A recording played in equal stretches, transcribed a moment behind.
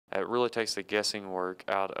It really takes the guessing work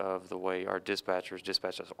out of the way our dispatchers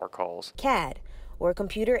dispatch our calls. CAD, or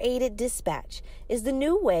computer-aided dispatch, is the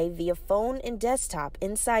new way via phone and desktop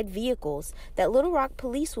inside vehicles that Little Rock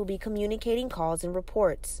police will be communicating calls and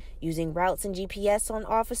reports, using routes and GPS on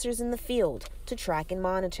officers in the field to track and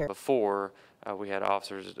monitor. Before, we had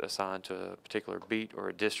officers assigned to a particular beat or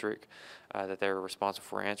a district that they were responsible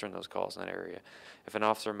for answering those calls in that area. If an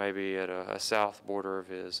officer may be at a south border of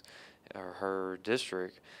his or her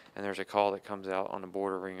district and there's a call that comes out on the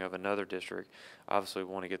bordering of another district, obviously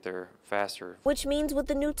we want to get there faster. Which means with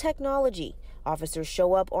the new technology, officers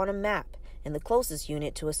show up on a map and the closest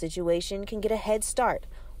unit to a situation can get a head start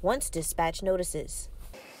once dispatch notices.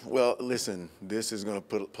 Well, listen, this is going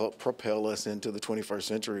to propel us into the 21st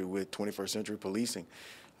century with 21st century policing.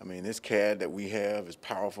 I mean, this CAD that we have is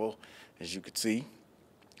powerful, as you could see,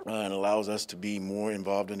 and allows us to be more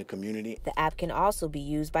involved in the community. The app can also be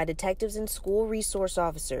used by detectives and school resource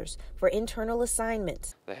officers for internal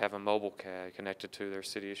assignments. They have a mobile CAD connected to their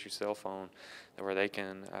city-issued cell phone where they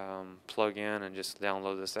can plug in and just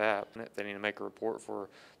download this app. If they need to make a report for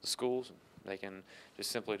the schools, they can just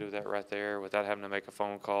simply do that right there without having to make a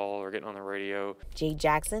phone call or getting on the radio. Jay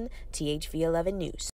Jackson, THV 11 News.